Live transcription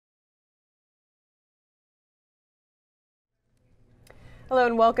Hello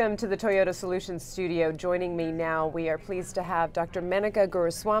and welcome to the Toyota Solutions studio. Joining me now, we are pleased to have Dr. Menaka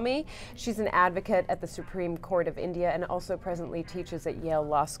Guruswamy. She's an advocate at the Supreme Court of India and also presently teaches at Yale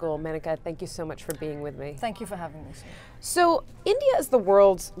Law School. Menaka, thank you so much for being with me. Thank you for having me, Sumi. So, India is the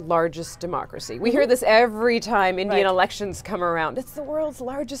world's largest democracy. We hear this every time Indian elections come around. It's the world's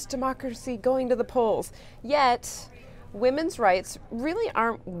largest democracy going to the polls. Yet, women's rights really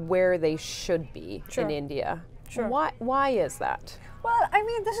aren't where they should be in India. Why is that? Well, I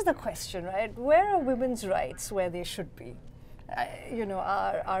mean, this is the question, right? Where are women's rights where they should be?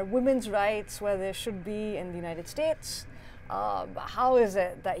 Are women's rights where they should be in the United States? How is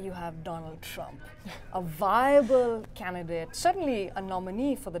it that you have Donald Trump, a viable candidate, certainly a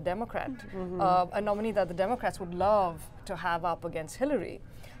nominee for the Democrat, a nominee that the Democrats would love to have up against Hillary?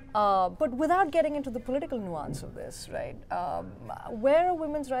 But without getting into the political nuance of this, right? Where are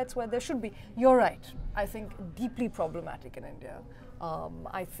women's rights where there should be? You're right. I think deeply problematic in India.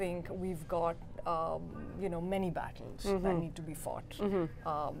 I think we've got, many battles that need to be fought.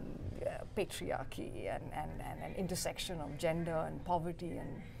 Patriarchy and intersection of gender and poverty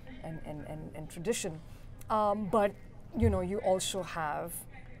and tradition. But, you also have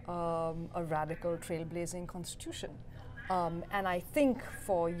a radical trailblazing constitution. And I think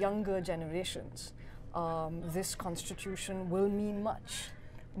for younger generations, this constitution will mean much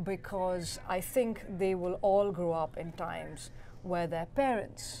because I think they will all grow up in times where their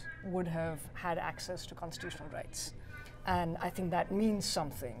parents would have had access to constitutional rights. And I think that means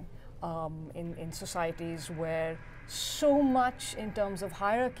something in societies where so much in terms of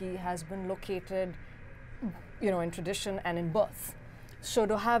hierarchy has been located, in tradition and in birth. So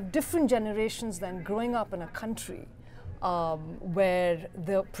to have different generations then growing up in a country where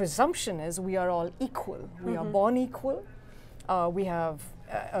the presumption is we are all equal. We are born equal. We have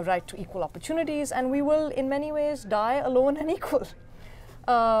a right to equal opportunities, and we will, in many ways, die alone and equal.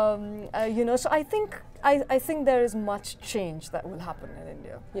 So I think there is much change that will happen in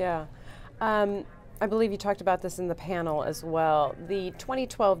India. Yeah. I believe you talked about this in the panel as well. The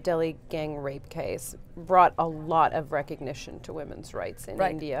 2012 Delhi gang rape case brought a lot of recognition to women's rights in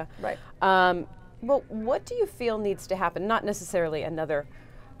India. Right. Well, what do you feel needs to happen? Not necessarily another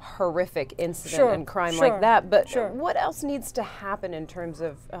horrific incident and crime like that, but what else needs to happen in terms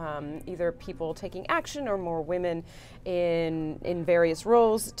of either people taking action or more women in various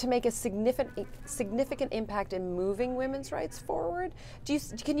roles to make a significant impact in moving women's rights forward?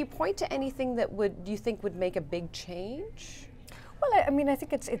 Can you point to anything that you think would make a big change? Well, I mean, I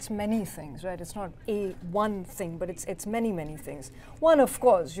think it's many things, right? It's not one thing, but it's many things. One, of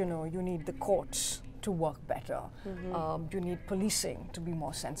course, you need the courts to work better. You need policing to be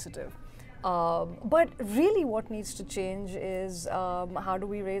more sensitive. But really what needs to change is how do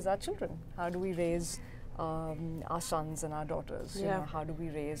we raise our children? How do we raise our sons and our daughters? How do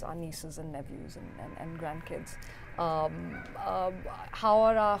we raise our nieces and nephews and grandkids? How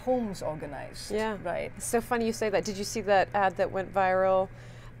are our homes organized? Right. It's so funny you say that. Did you see that ad that went viral?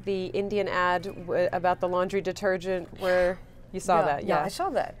 The Indian ad about the laundry detergent where you saw that? Yeah, I saw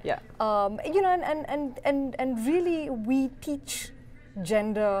that. Yeah. And really we teach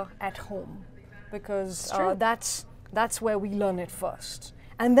gender at home because that's where we learn it first.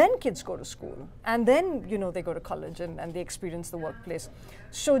 And then kids go to school, and then they go to college and they experience the workplace.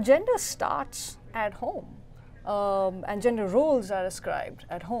 So gender starts at home, and gender roles are ascribed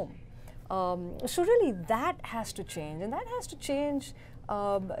at home. So really that has to change, and that has to change,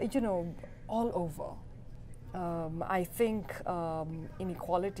 all over. I think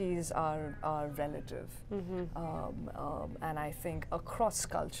inequalities are relative, and I think across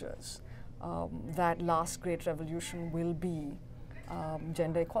cultures, that last great revolution will be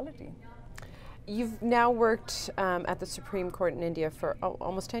gender equality. You've now worked at the Supreme Court in India for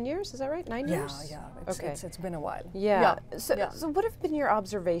almost 10 years, is that right? 9 years? Yeah. It's been a while. Yeah. So what have been your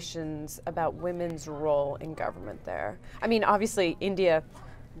observations about women's role in government there? I mean, obviously, India,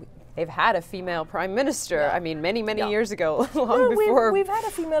 they've had a female prime minister. I mean, many years ago, long before. We've had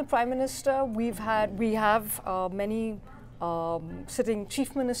a female prime minister. We have many sitting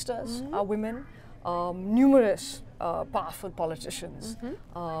chief ministers are women. Numerous powerful politicians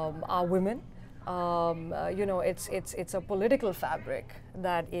are women. It's a political fabric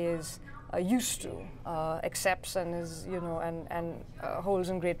that is used to, accepts and is and holds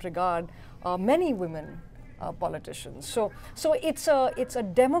in great regard many women politicians. So it's a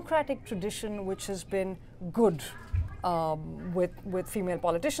democratic tradition which has been good with female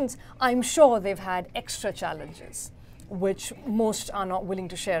politicians. I'm sure they've had extra challenges, which most are not willing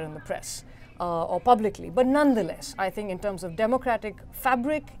to share in the press. or publicly. But nonetheless, I think in terms of democratic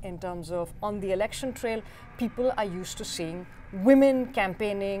fabric, in terms of on the election trail, people are used to seeing women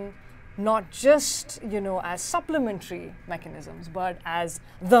campaigning not just, as supplementary mechanisms, but as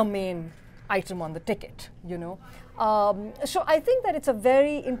the main item on the ticket, So I think that it's a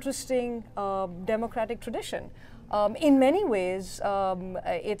very interesting democratic tradition. In many ways,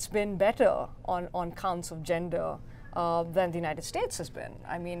 it's been better on counts of gender than the United States has been.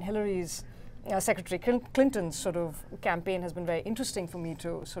 I mean, Hillary's Secretary Clinton's sort of campaign has been very interesting for me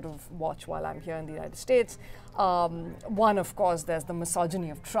to sort of watch while I'm here in the United States. One, of course, there's the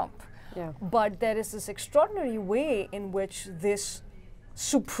misogyny of Trump. Yeah. But there is this extraordinary way in which this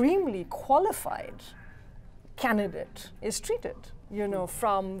supremely qualified candidate is treated,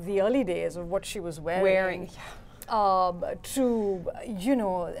 from the early days of what she was wearing. To,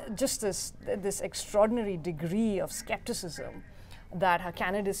 just this extraordinary degree of skepticism that her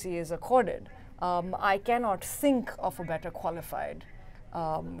candidacy is accorded. I cannot think of a better qualified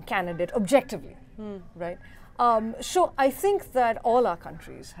candidate objectively, right? So I think that all our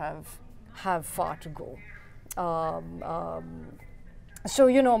countries have far to go. So,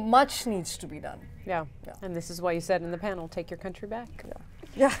 much needs to be done. Yeah. And this is why you said in the panel, take your country back.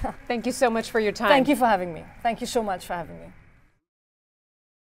 Yeah. Thank you so much for your time. Thank you for having me. Thank you so much for having me.